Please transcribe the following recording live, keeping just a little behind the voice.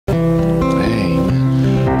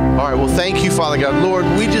Thank you, Father God. Lord,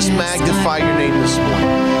 we just magnify your name this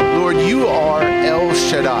morning. Lord, you are El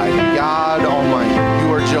Shaddai, God Almighty.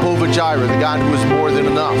 You are Jehovah Jireh, the God who is more than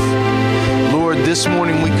enough. Lord, this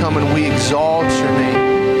morning we come and we exalt your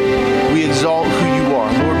name. We exalt who you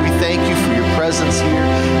are. Lord, we thank you for your presence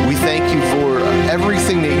here. We thank you for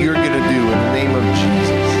everything that you're going to do in the name of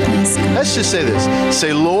Jesus. Let's just say this.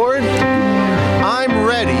 Say, Lord, I'm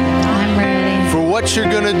ready. I'm ready for what you're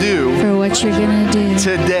going to do. For what you're going to do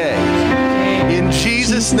today. In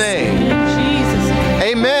Jesus' name. In Jesus'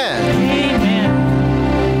 name. Amen. Amen.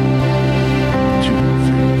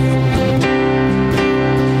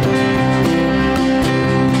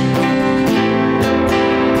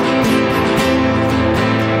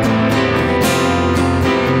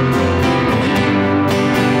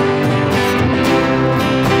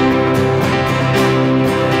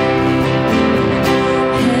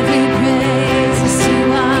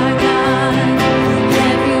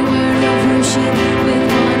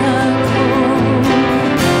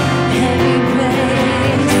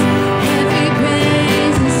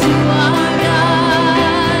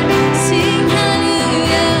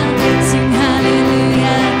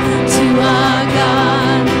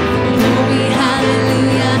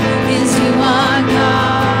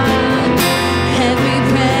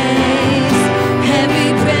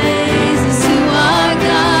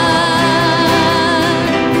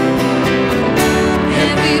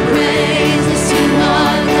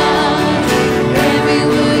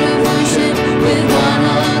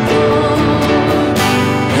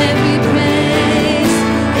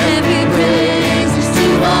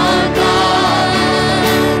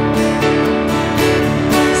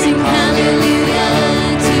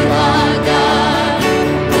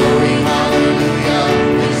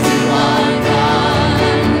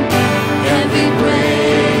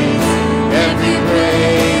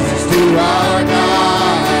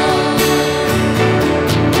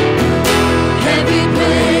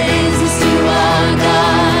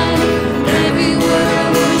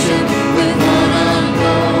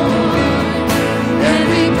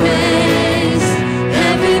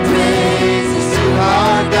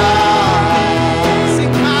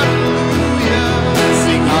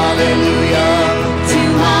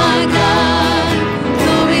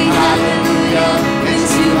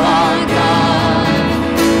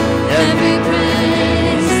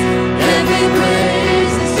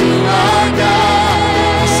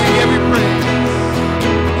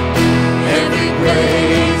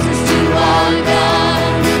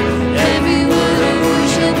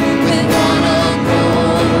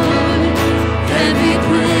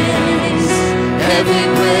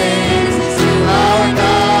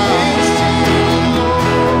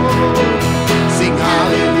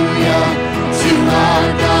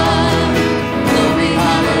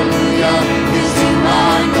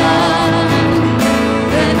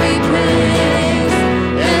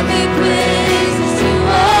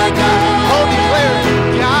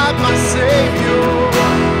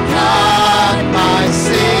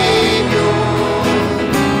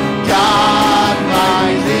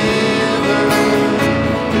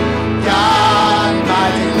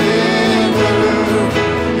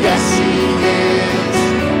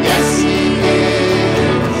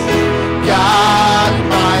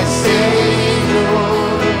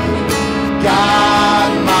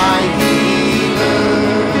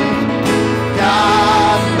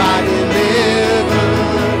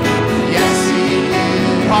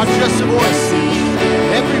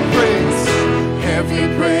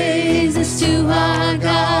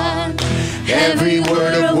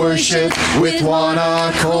 With one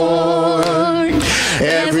accord,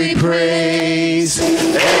 every praise,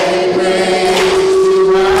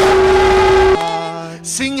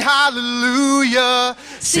 sing hallelujah,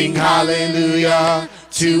 sing hallelujah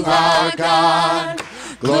to our God.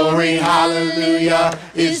 Glory, hallelujah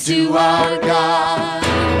is to our God.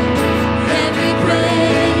 Every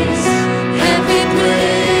praise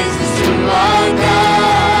is to our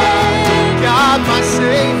God. God, my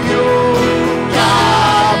Savior.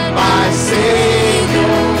 My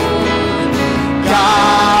Savior,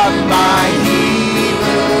 God my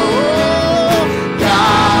healer,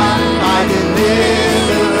 God my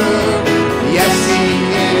deliverer, yes He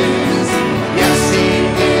is,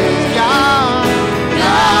 God,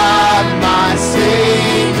 God my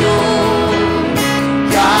Savior,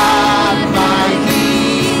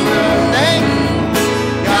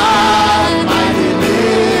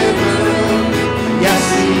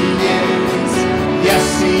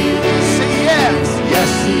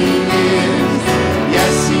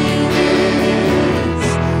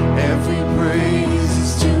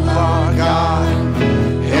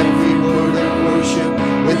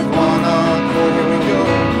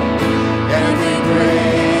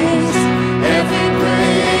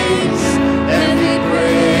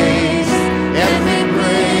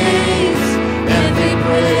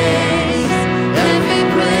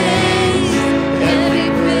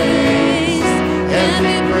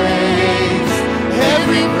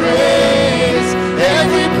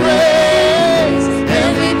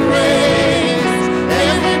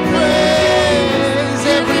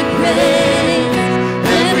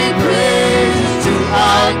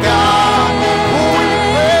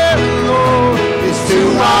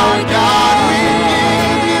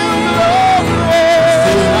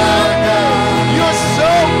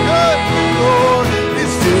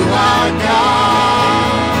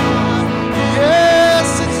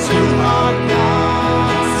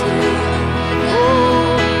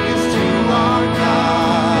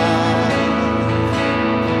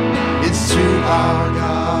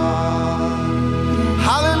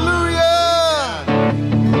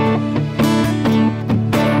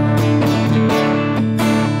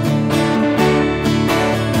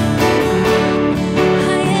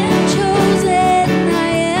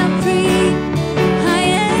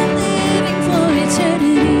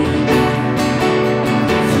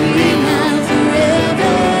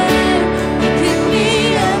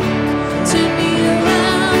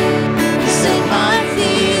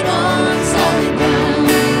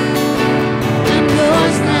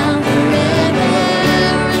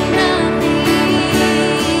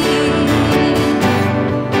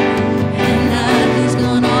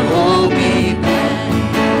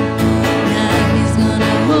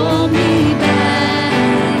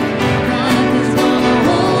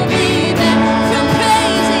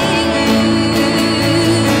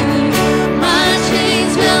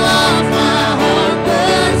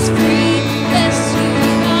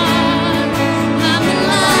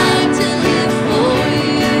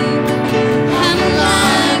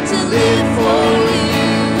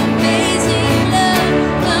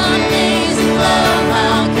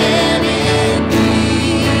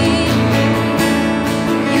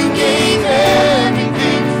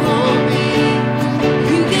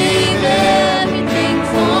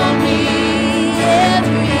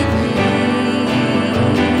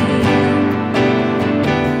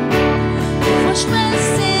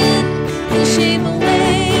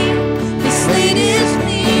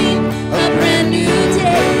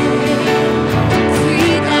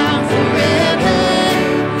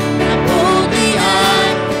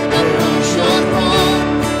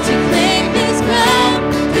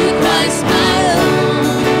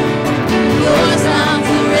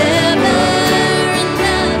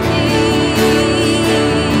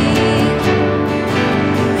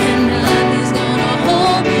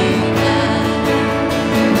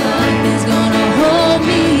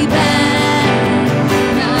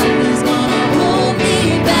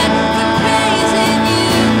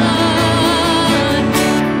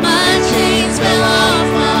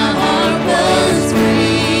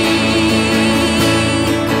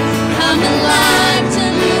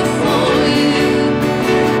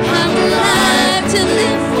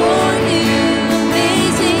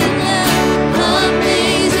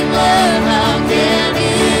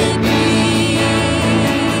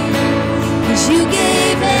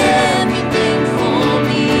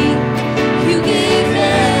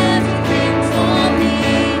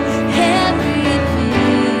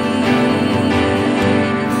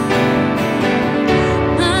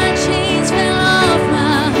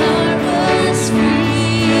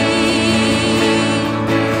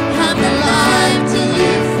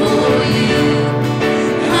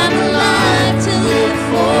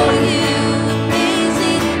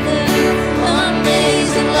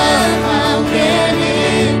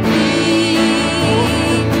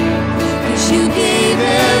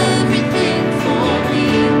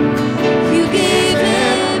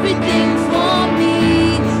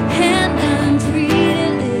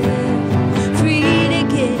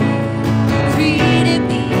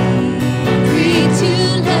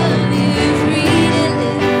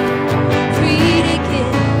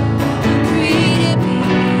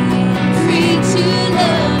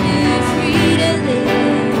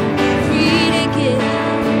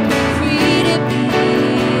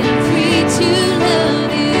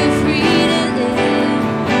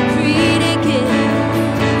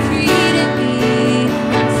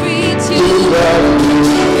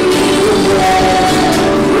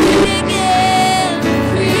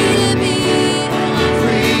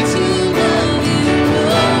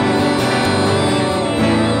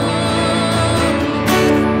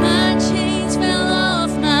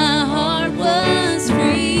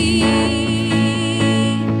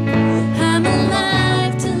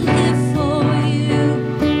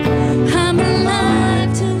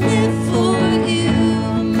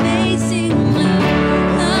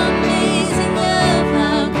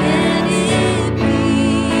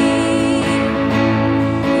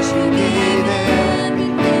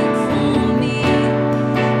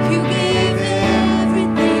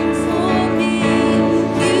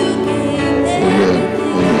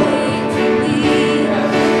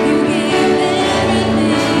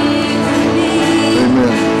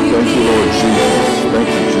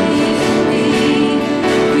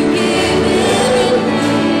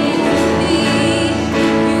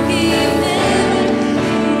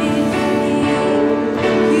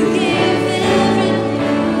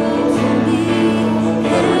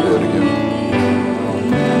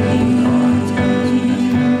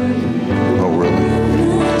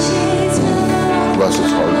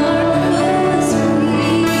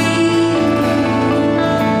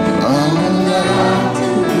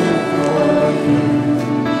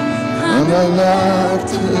 I like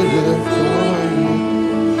to live for you.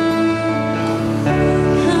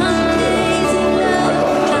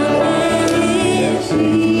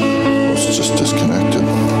 It's just disconnected.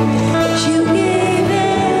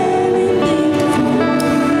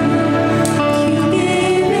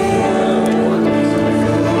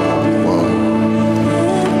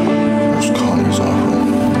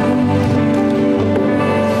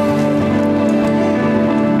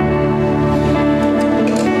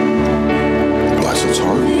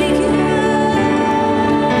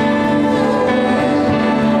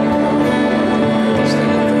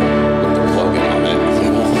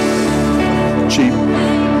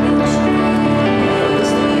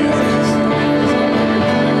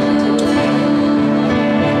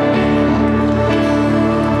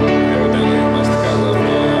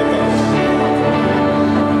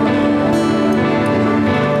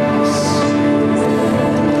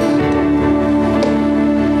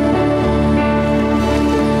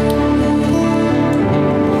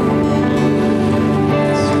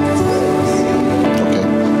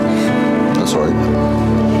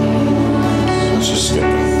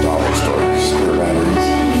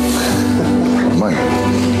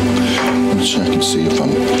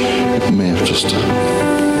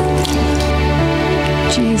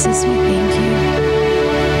 Jesus, we thank you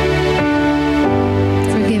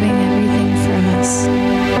for giving everything for us.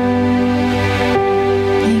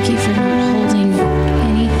 Thank you for not holding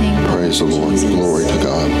anything. Praise the Lord. Jesus. Glory to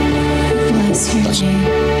God. Bless your name.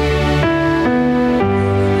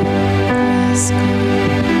 Yes, God.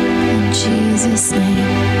 In Jesus' name.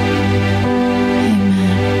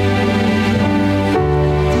 Amen.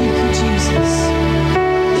 Thank you, Jesus.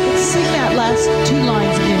 Let's sing that last two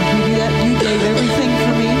lines again. Can you do that? You gave everything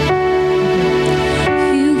for me.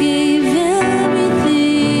 You gave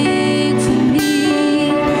everything for me.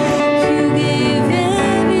 You gave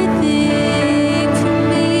everything for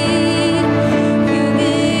me. You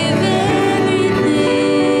gave everything for me.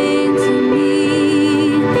 You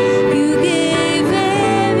gave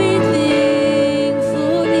everything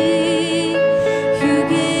for me. You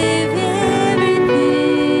gave everything for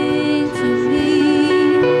me.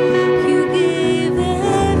 You gave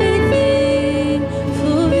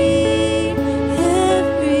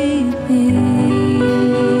everything for me.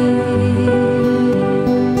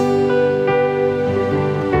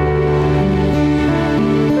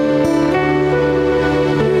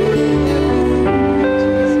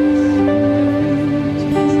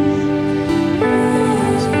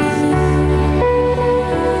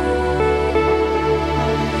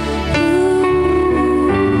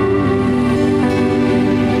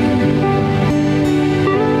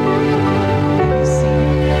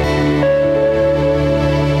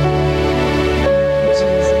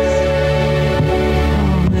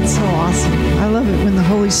 Oh, that's so awesome. I love it when the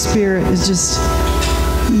Holy Spirit is just,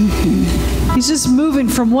 He's just moving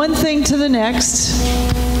from one thing to the next.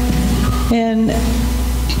 And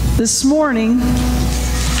this morning,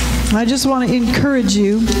 I just want to encourage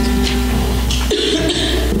you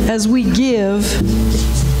as we give,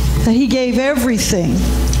 that He gave everything.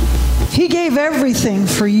 He gave everything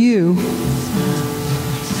for you.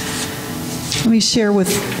 Let me share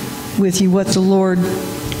with you what the Lord,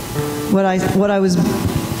 what I was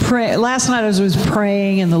praying. Last night I was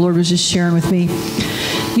praying and the Lord was just sharing with me.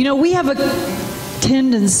 You know, we have a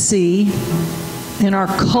tendency in our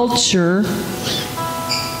culture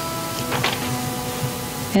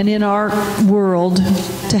and in our world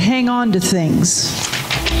to hang on to things.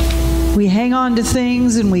 We hang on to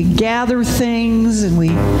things and we gather things and we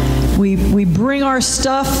bring our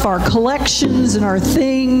stuff, our collections and our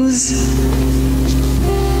things.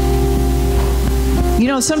 You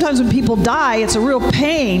know, sometimes when people die, it's a real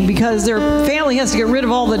pain because their family has to get rid of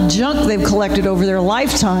all the junk they've collected over their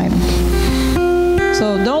lifetime.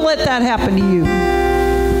 So don't let that happen to you.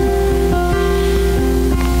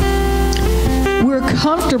 We're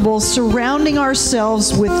comfortable surrounding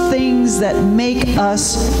ourselves with things that make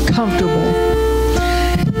us comfortable.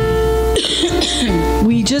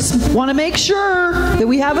 We just want to make sure that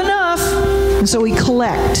we have enough, and so we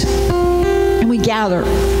collect and we gather.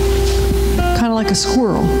 Kind of like a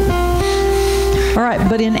squirrel. All right,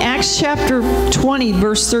 but in Acts chapter 20,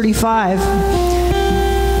 verse 35,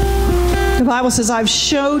 the Bible says, I've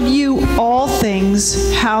showed you all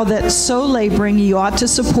things, how that so laboring you ought to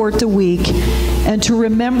support the weak, and to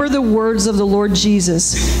remember the words of the Lord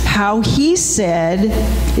Jesus, how He said,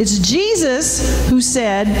 it's Jesus who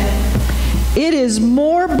said, it is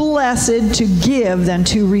more blessed to give than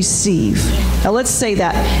to receive. Now let's say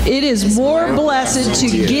that. It is more blessed to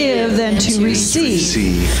give than to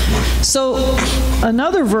receive. So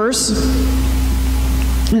another verse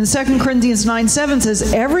And 2 Corinthians 9:7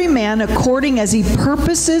 says, every man according as he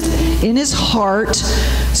purposeth in his heart,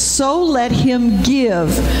 so let him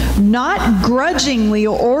give, not grudgingly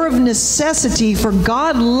or of necessity, for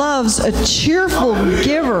God loves a cheerful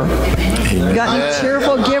giver. Got any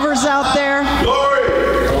cheerful givers out there?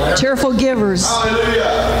 Cheerful givers.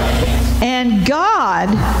 And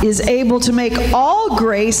God is able to make all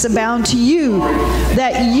grace abound to you,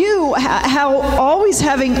 that you, always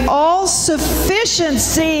having all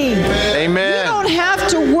sufficiency. Amen. You don't have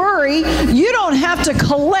to worry. You don't have to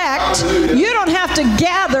collect. You don't have to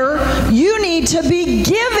gather. You need to be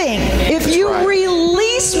giving. If you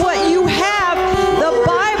release what you have,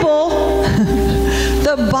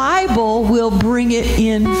 the Bible will bring it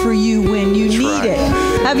in for you when you need it.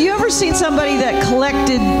 Have you ever seen somebody that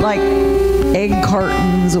collected like egg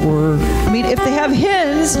cartons, or, I mean, if they have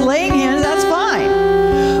hens, laying hens, that's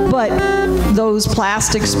fine. But those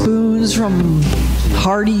plastic spoons from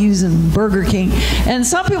Hardee's and Burger King, and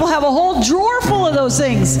some people have a whole drawer full of those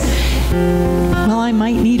things. Well, I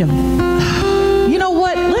might need them. You know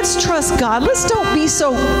what? Let's trust God.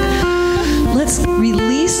 Let's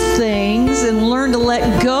release things and learn to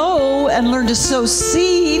let go and learn to sow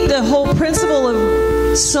seed. The whole principle of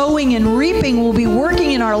sowing and reaping will be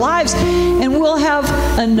working in our lives, and we'll have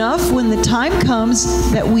enough when the time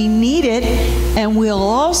comes that we need it, and we'll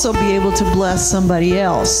also be able to bless somebody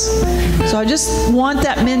else. So I just want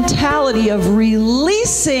that mentality of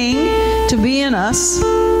releasing to be in us,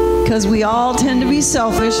 because we all tend to be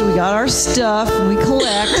selfish. We got our stuff and we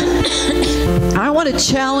collect. I want to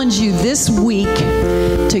challenge you this week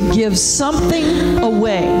to give something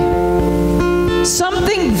away.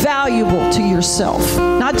 Something valuable to yourself.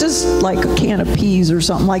 Not just like a can of peas or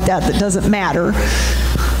something like that doesn't matter.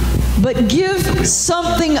 But give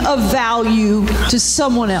something of value to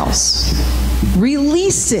someone else.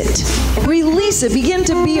 Release it. Release it. Begin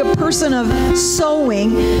to be a person of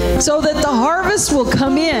sowing so that the harvest will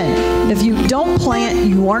come in. If you don't plant,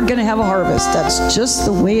 you aren't going to have a harvest. That's just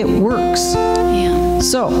the way it works. Yeah.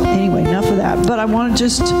 So, anyway, enough of that. But I want to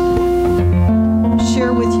just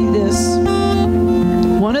share with you this.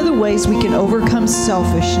 One of the ways we can overcome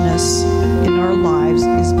selfishness in our lives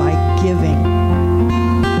is by giving.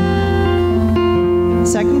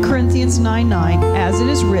 2 Corinthians 9:9, as it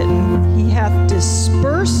is written, He hath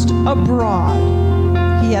dispersed abroad,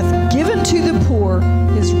 He hath given to the poor,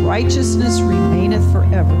 His righteousness remaineth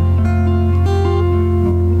forever.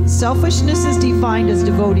 Selfishness is defined as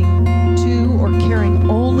devoting to or caring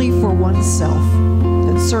only for oneself,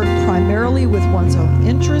 concerned primarily with one's own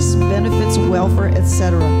interests, benefits, welfare,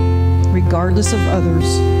 etc., regardless of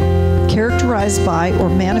others, characterized by or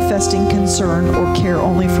manifesting concern or care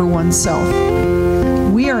only for oneself.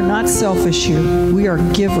 We are not selfish here. We are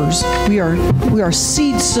givers. We are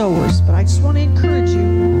seed sowers. But I just want to encourage you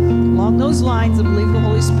along those lines. I believe the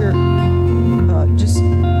Holy Spirit just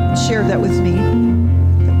shared that with me.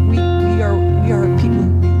 That we are people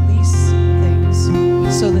who release things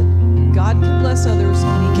so that God can bless others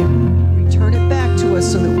and He can return it back to us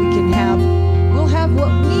so that we'll have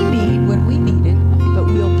what we need when we need it, but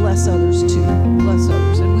we'll bless others too. Bless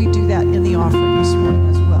others. And we do that in the offering this morning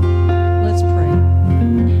as well. Let's pray.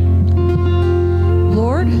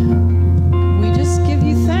 Lord, we just give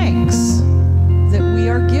you thanks that we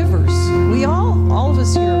are givers. All of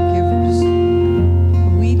us here are givers.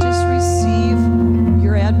 We just receive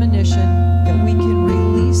your admonition that we can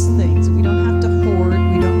release things. We don't have to hoard.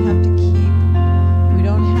 We don't have to keep. We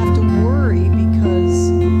don't have to worry because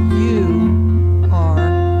you are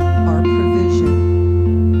our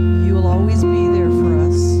provision. You will always be there for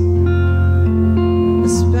us,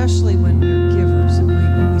 especially when we're givers and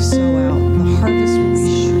when we sow out. The harvest will be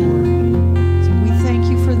sure. So we thank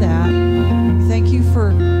you for that. We thank you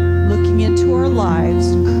for looking into our lives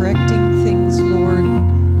and correcting things, Lord,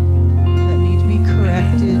 that need to be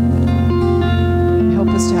corrected. Help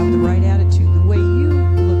us to have the right attitude, the way you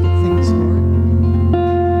look at things, Lord.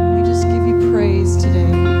 We just give you praise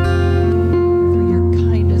today for your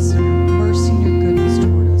kindness and your mercy and your goodness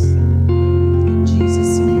toward us. In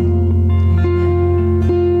Jesus' name,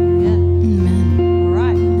 amen. Amen. All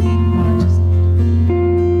right. We want to just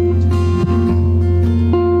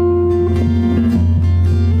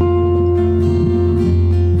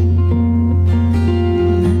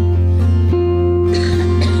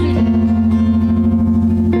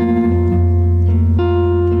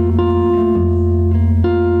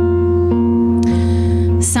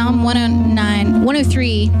Psalm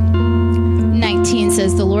 103:19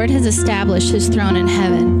 says, The Lord has established His throne in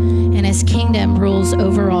heaven, and His kingdom rules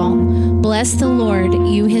over all. Bless the Lord,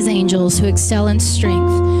 you His angels, who excel in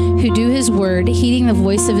strength, who do his word, heeding the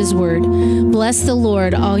voice of his word. Bless the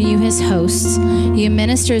Lord, all you his hosts, you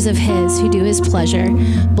ministers of his who do his pleasure.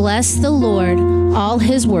 Bless the Lord, all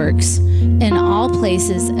his works, in all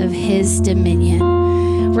places of his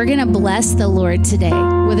dominion. We're going to bless the Lord today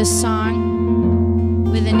with a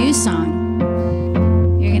song, with a new song.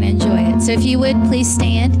 You're going to enjoy it. So if you would, please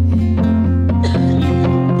stand.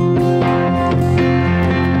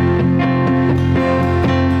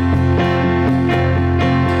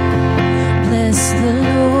 Bless the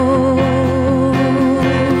Lord,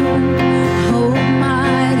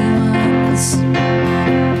 almighty ones.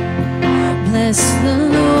 Bless the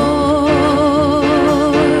Lord,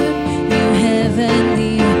 you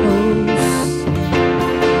heavenly hosts.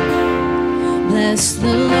 Bless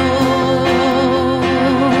the Lord,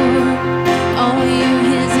 all you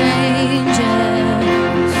his angels,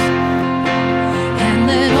 and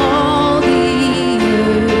let all the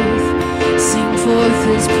earth sing forth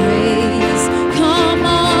his praise. Come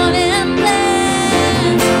on and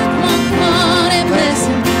bless, come on and bless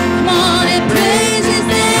him, come on and praise his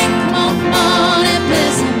name, come on and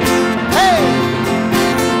bless him. Hey!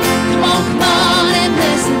 Come on and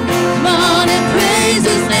bless him, come on and praise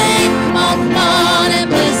his name, come on and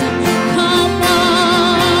bless him. Come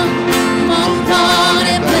on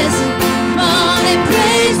and bless him, come on and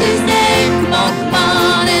praise his name, come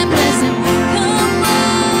on and bless him. Come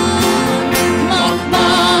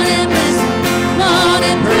on and bless him, come on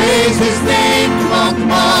and praise his name,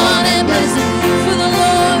 come on and bless him. For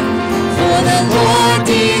the Lord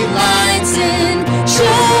delights in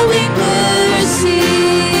showing mercy.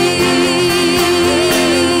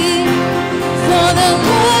 For the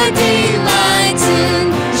Lord delights in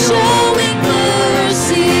showing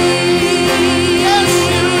mercy.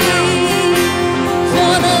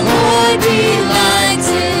 For the Lord delights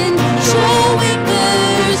in showing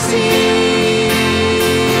mercy.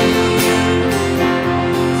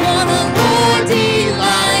 For the Lord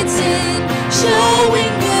delights in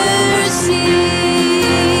showing mercy.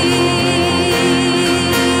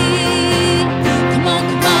 Come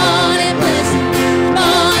on and bless him. Come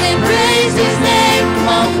on and praise his name.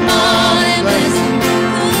 Come on and bless him.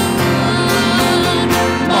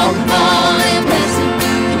 Come on and bless him.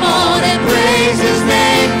 Come on and praise his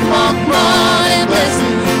name. Come on and bless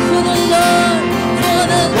him. For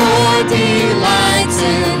the Lord delights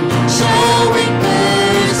in showing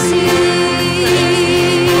mercy.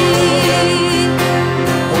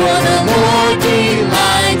 For the Lord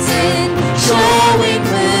delights in showing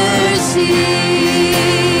mercy.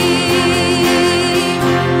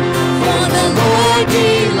 For the Lord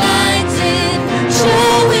delights in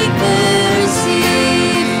showing mercy.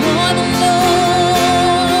 For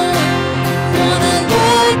the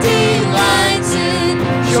Lord delights in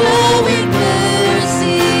showing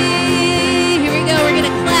mercy. Here we go, we're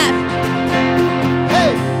gonna clap.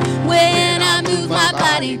 Hey! When I move my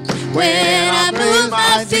body, when I move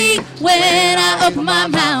my feet, when I open my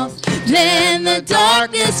mouth, then the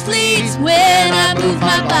darkness flees. When I move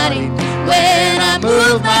my body, when I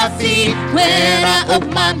move my feet, when I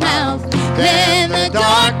open my mouth, then the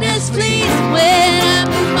darkness flees. When I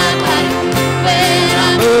move my body, when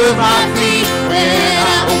I move my feet, when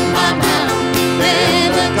I open my mouth,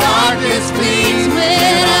 then the darkness flees.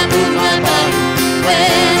 When I move my body,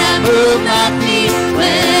 when I move my feet,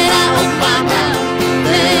 when I open my mouth,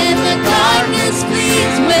 then the darkness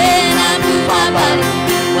flees. When I move my body,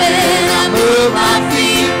 when I move my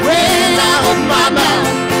feet, when I open my mouth,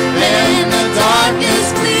 then the darkness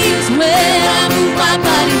flees. When I move my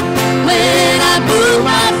body, when I move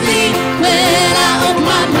my feet, when I open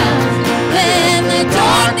my mouth, then the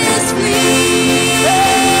darkness flees.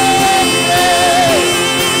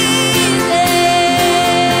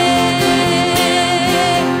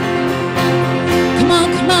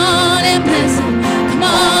 Come on and bless him. Come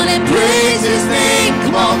on and praise his name.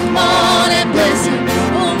 Come on and bless him.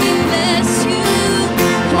 Oh, we bless you.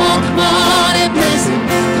 Come on and bless him.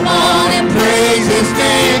 Come on and praise his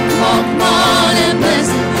name. Come on and bless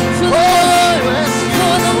him.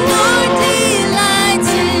 For the Lord delights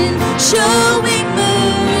in showing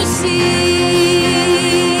mercy.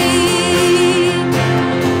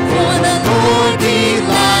 For the Lord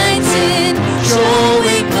delights in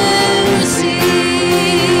showing mercy.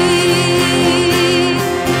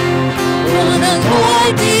 For the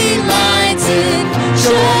Lord delights in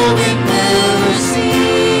showing mercy.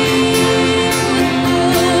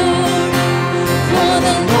 For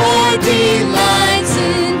the Lord delights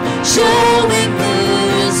in showing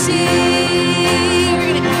mercy. We're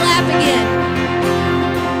going to clap again.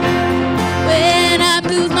 When I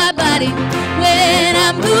move my body, when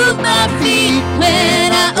I move my feet,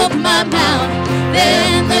 when I open my mouth,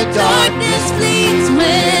 then the darkness flees.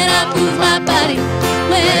 When I move my body,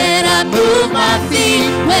 when I move my feet,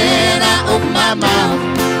 when I open my mouth,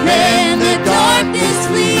 then the darkness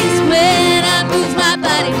flees. When I move my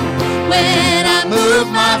body, when I move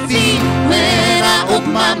my feet, when I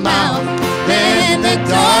open my mouth, then the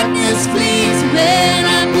darkness flees. When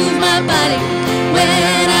I move my body,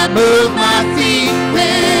 when I move my feet,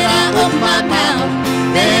 when I open my mouth,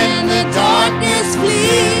 then the darkness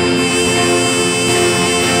flees.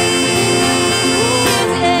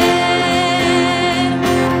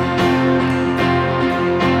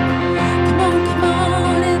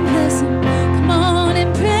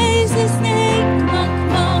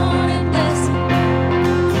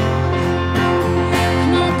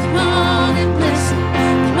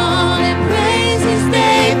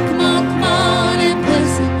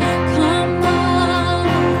 Come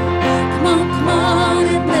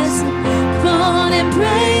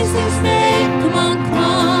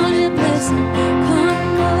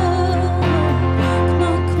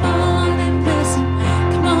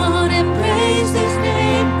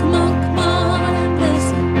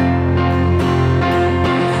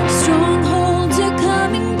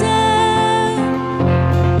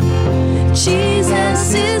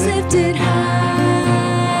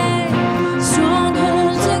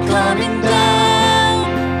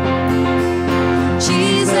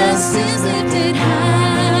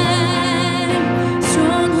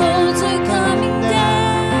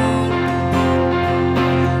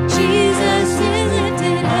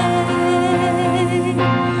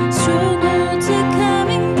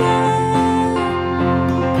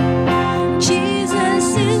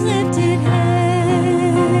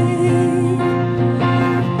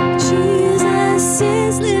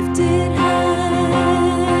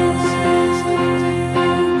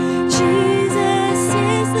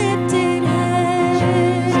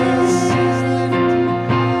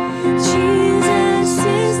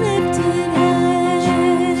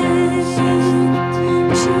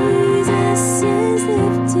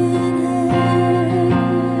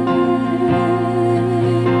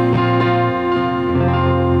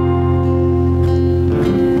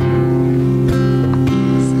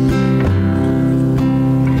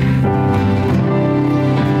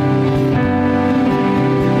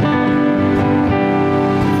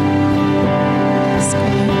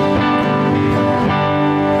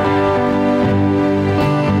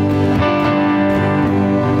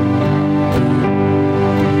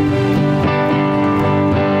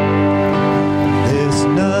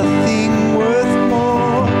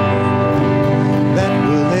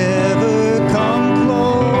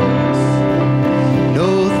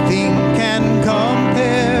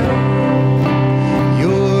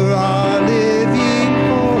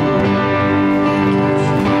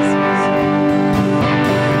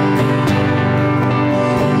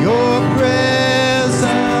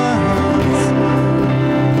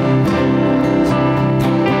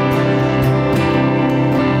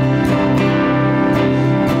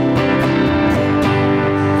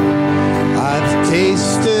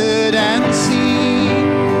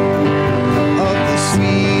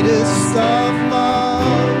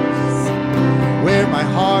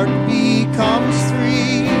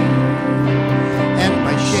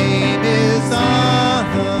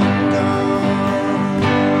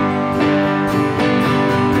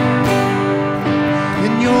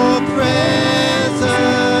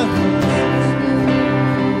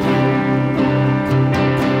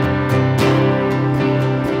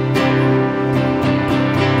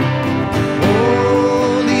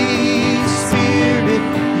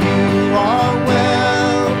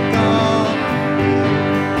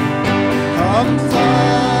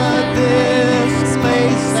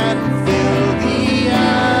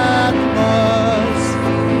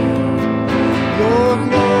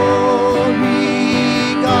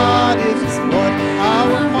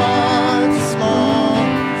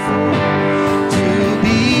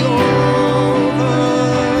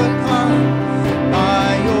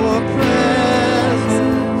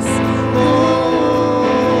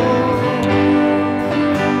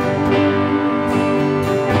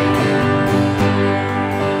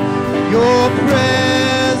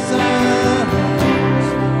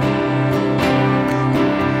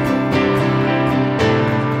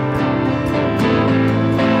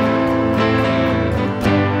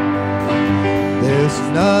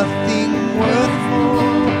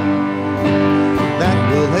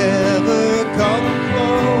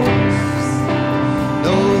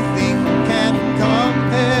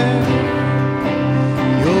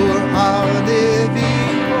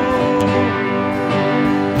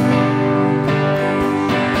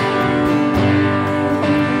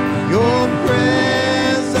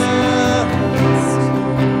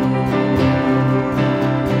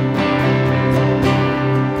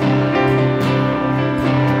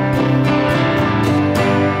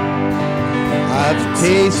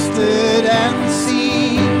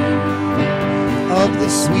of the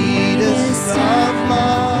sweetest of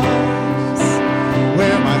loves,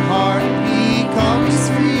 where my heart becomes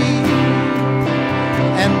free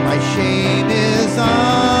and my shame is undone.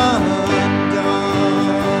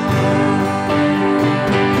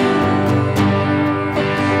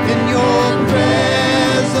 In your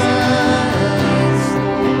presence,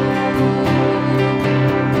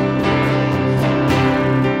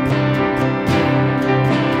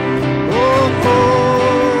 oh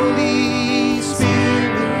Holy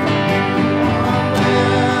Spirit, you are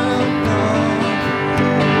welcome.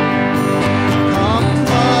 Come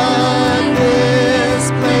flood this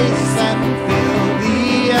place and fill the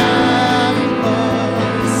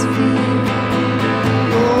atmosphere.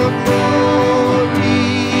 Your glory,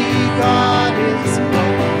 God, is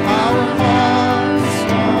what our hearts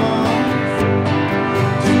long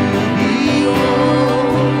to be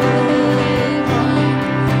overcome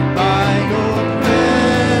by your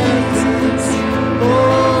presence,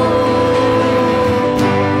 Lord.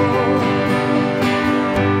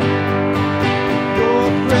 Your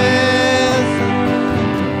presence.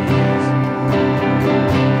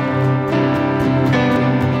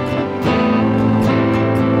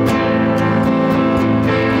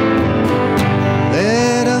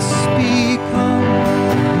 Let us become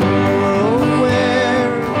more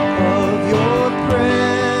aware of your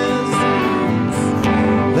presence.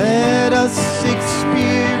 Let us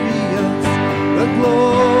experience the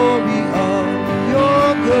glory of your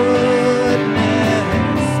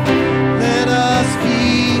goodness. Let us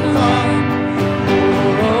become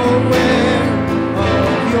more aware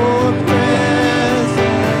of your presence.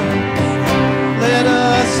 Let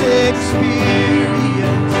us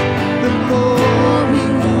experience the glory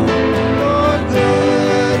of your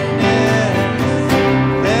goodness.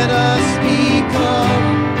 Let us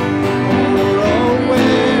become more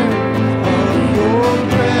aware of your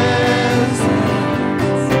presence.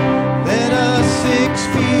 Let us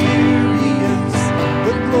experience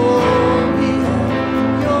the glory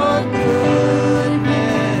of your goodness.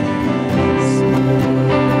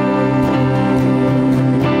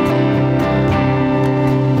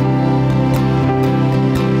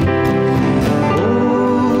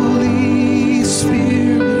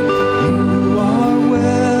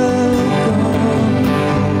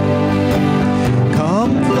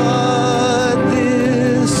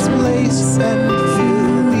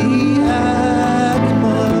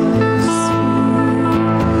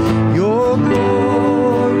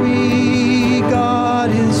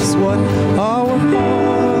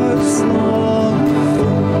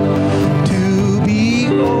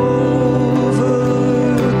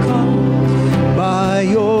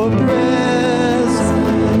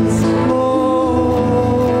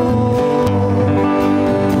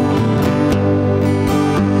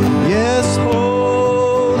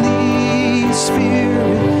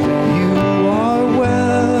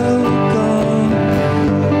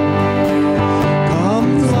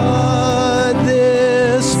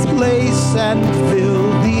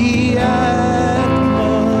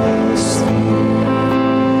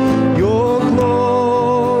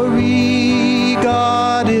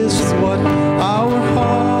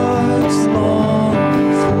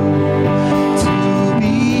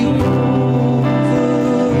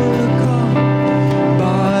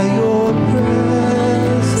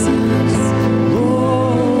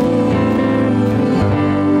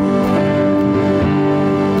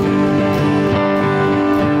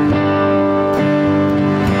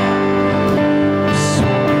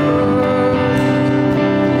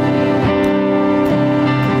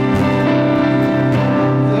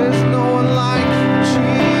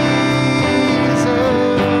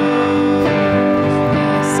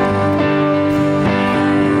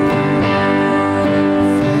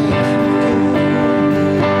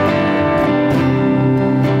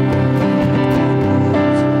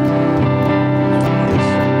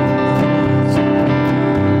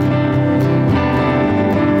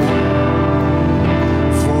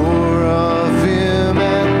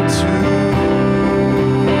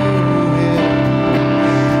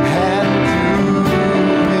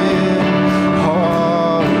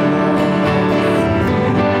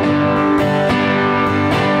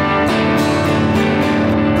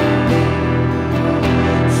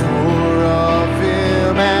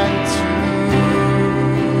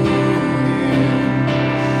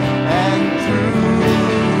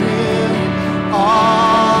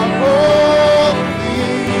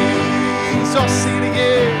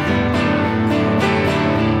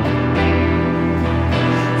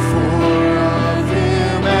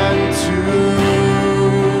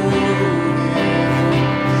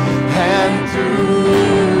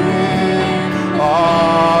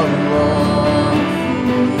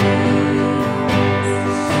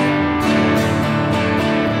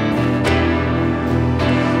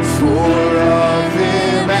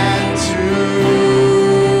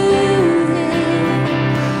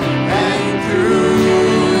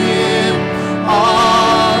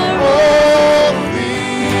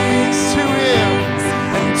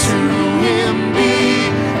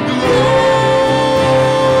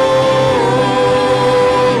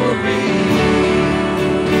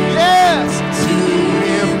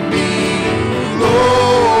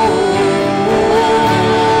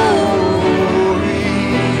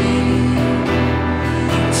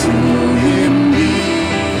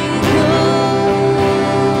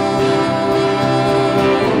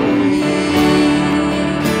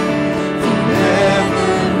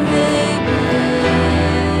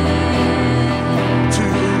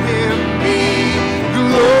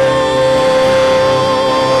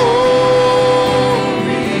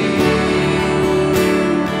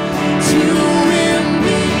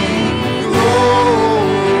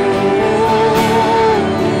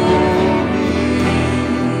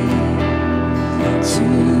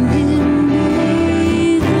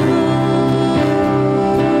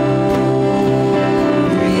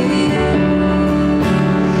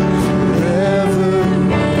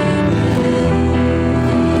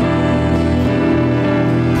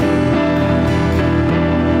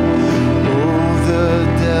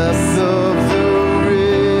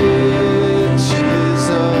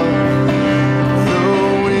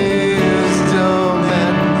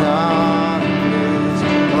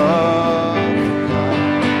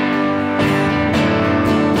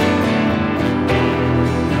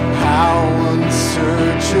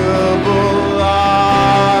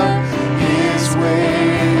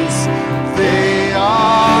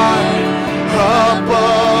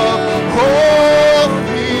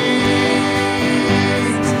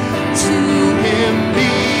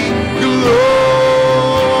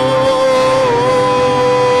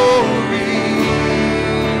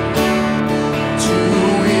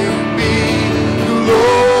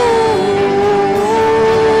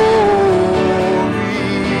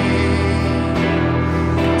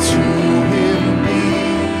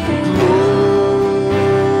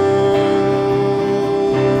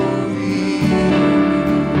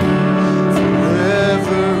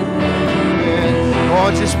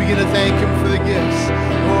 for the gifts.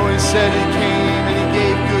 Oh, he said he came and he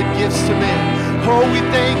gave good gifts to men. Oh, we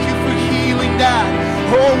thank you for healing, Dad.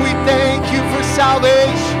 Oh, we thank you for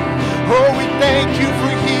salvation. Oh, we thank you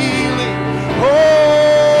for healing. Oh,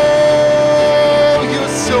 you're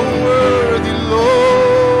so worthy,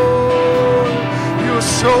 Lord. You're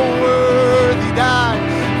so worthy, Dad.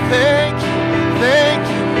 Thank you, thank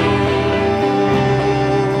you, Lord.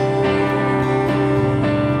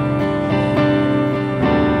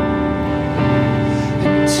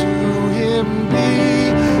 And to him be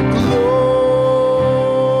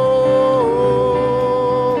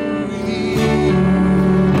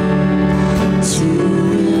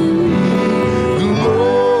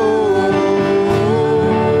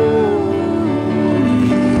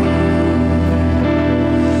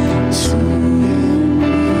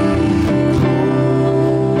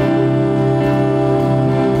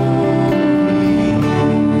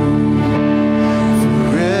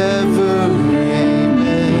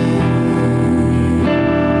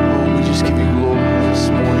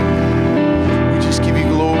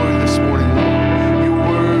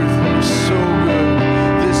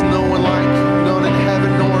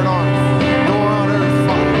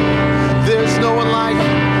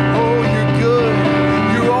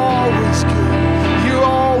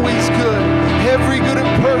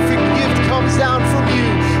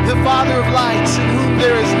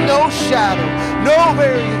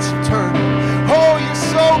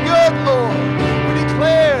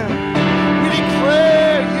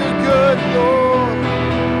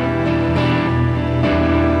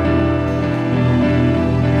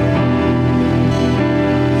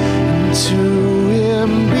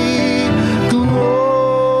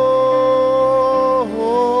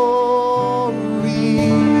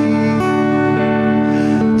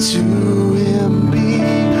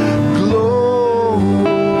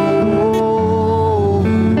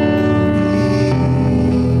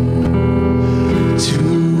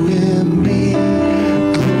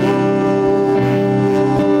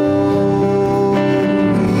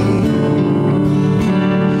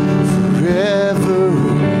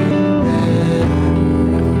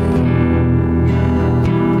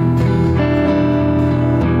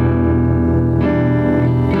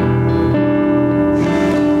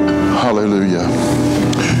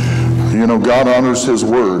God honors his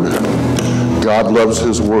word. God loves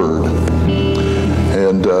his word.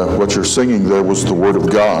 And what you're singing there was the word of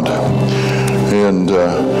God. And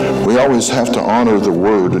we always have to honor the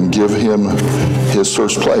word and give him his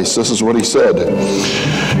first place. This is what he said.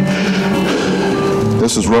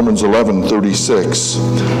 This is Romans 11:36.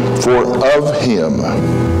 For of him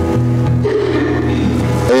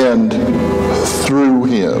and through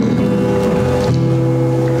him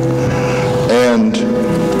and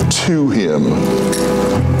to him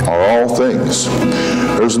are all things.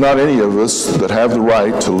 There's not any of us that have the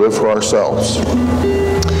right to live for ourselves.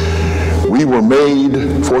 We were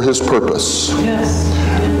made for his purpose. Yes.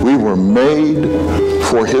 We were made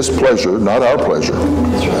for his pleasure, not our pleasure.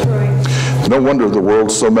 That's right. No wonder the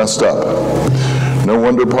world's so messed up. No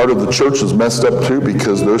wonder part of the church is messed up too,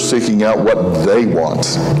 because they're seeking out what they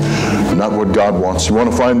want, not what God wants. You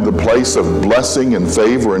want to find the place of blessing and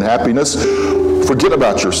favor and happiness? Forget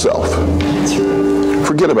about yourself.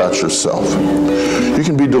 Forget about yourself. You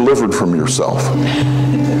can be delivered from yourself.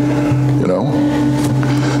 You know?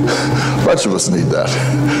 A bunch of us need that.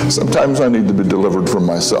 Sometimes I need to be delivered from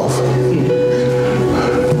myself.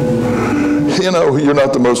 You know, you're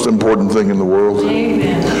not the most important thing in the world.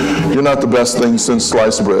 Amen. You're not the best thing since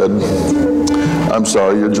sliced bread. I'm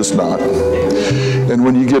sorry, you're just not. And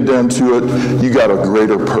when you get down to it, you got a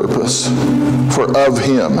greater purpose. For of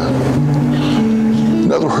him.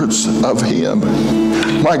 In other words, of him.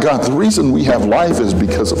 My God, the reason we have life is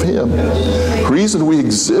because of him. The reason we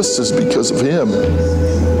exist is because of him.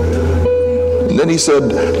 And then he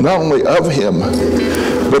said, not only of him,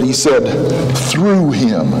 but he said, through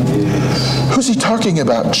him. Who's he talking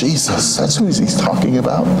about? Jesus. That's who he's talking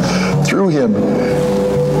about. Through him.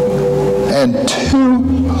 And to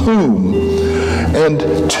whom? And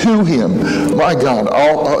to him. My God,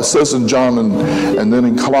 all it says in John and then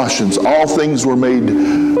in Colossians, all things were made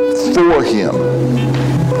for him.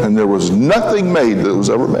 And there was nothing made that was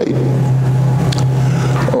ever made.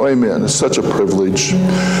 Oh, amen. It's such a privilege.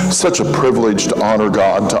 Such a privilege to honor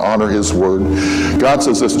God, to honor his word. God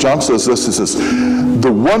says this, John says this, he says,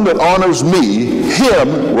 the one that honors me,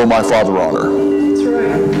 him will my Father honor. That's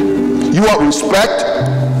right. You want respect?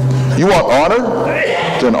 You want honor?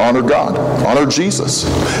 Then honor God. Honor Jesus.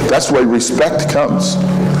 That's the way respect comes.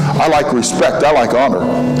 I like respect. I like honor.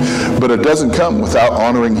 But it doesn't come without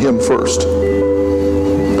honoring him first.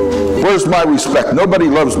 Where's my respect? Nobody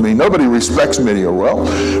loves me. Nobody respects me. Well,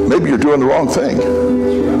 maybe you're doing the wrong thing.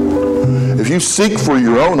 If you seek for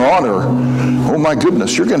your own honor, oh my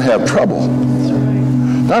goodness, you're going to have trouble.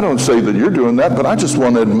 I don't say that you're doing that, but I just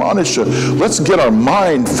want to admonish you. Let's get our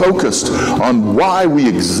mind focused on why we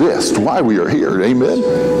exist, why we are here. Amen?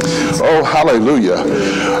 Oh, hallelujah.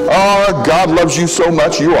 Oh, God loves you so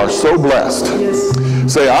much. You are so blessed.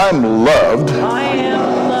 Yes. Say, I'm loved.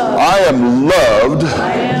 I am loved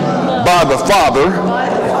by the Father,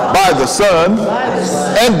 by the Son,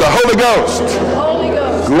 and the Holy Ghost.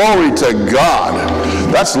 Glory to God.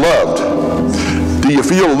 That's loved. Do you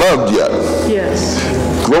feel loved yet? Yes.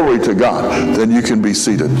 Glory to God. Then you can be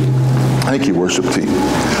seated. Thank you, worship team.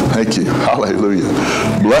 Thank you. Hallelujah.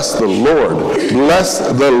 Bless the Lord. Bless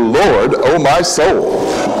the Lord, oh my soul.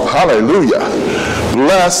 Hallelujah.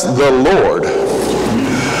 Bless the Lord.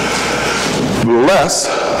 Bless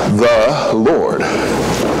the Lord.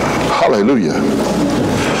 Hallelujah.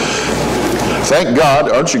 Thank God.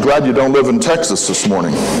 Aren't you glad you don't live in Texas this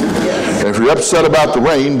morning? If you're upset about the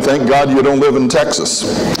rain, thank God you don't live in Texas.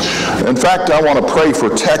 In fact, I want to pray for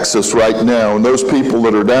Texas right now, and those people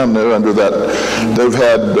that are down there under that. They've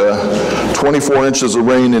had 24 inches of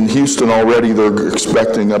rain in Houston already. They're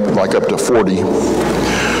expecting up to 40.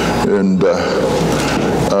 And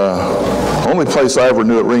only place I ever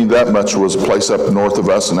knew it rained that much was a place up north of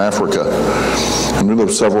us in Africa. And we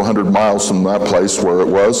lived several hundred miles from that place where it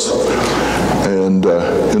was. And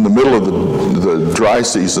in the middle of the dry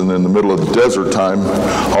season, in the middle of the desert time,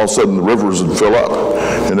 all of a sudden the rivers would fill up.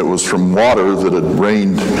 And it was from water that had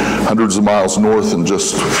rained hundreds of miles north and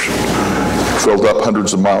just filled up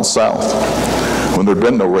hundreds of miles south when there'd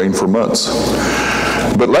been no rain for months.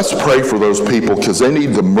 But let's pray for those people because they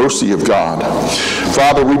need the mercy of God.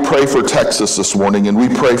 Father, we pray for Texas this morning, and we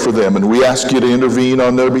pray for them, and we ask you to intervene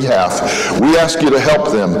on their behalf. We ask you to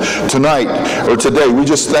help them tonight or today. We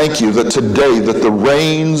just thank you that today that the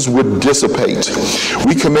rains would dissipate.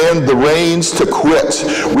 We command the rains to quit.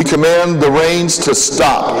 We command the rains to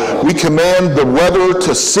stop. We command the weather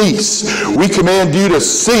to cease. We command you to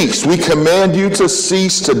cease. We command you to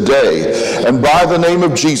cease today. And by the name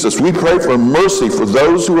of Jesus, we pray for mercy for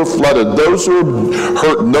those who are flooded, those who are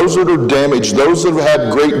hurt, and those that are damaged, those that have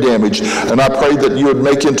had great damage. And I pray that you would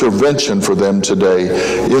make intervention for them today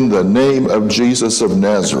in the name of Jesus of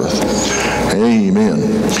Nazareth. Amen.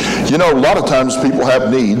 You know, a lot of times people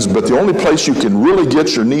have needs, but the only place you can really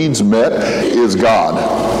get your needs met is God.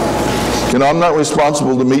 You know, I'm not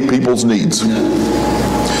responsible to meet people's needs.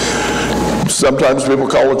 Sometimes people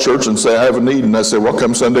call a church and say, I have a need, and I say, well,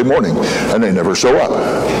 come Sunday morning, and they never show up.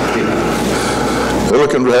 They're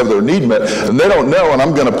looking to have their need met, and they don't know, and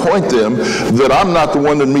I'm going to point them that I'm not the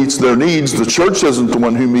one that meets their needs. The church isn't the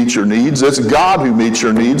one who meets your needs. It's God who meets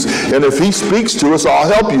your needs, and if he speaks to us, I'll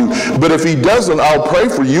help you. But if he doesn't, I'll pray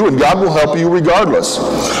for you, and God will help you regardless.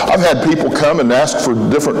 I've had people come and ask for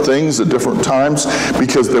different things at different times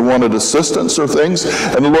because they wanted assistance or things,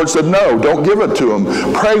 and the Lord said, no, don't give it to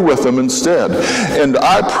them. Pray with them instead. And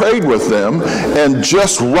I prayed with them, and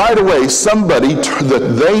just right away, somebody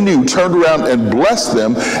that they knew turned around and blessed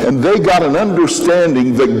them, and they got an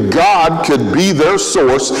understanding that God could be their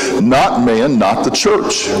source, not man, not the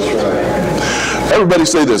church. Everybody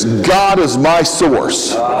say this: God is my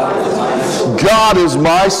source. God is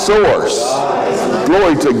my source.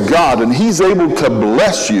 Glory to God. And he's able to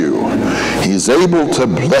bless you. He's able to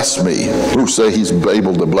bless me. Who say he's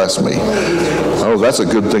able to bless me? Oh, that's a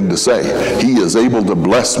good thing to say. He is able to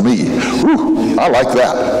bless me. Whew, I like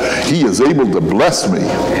that. He is able to bless me.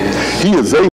 He is able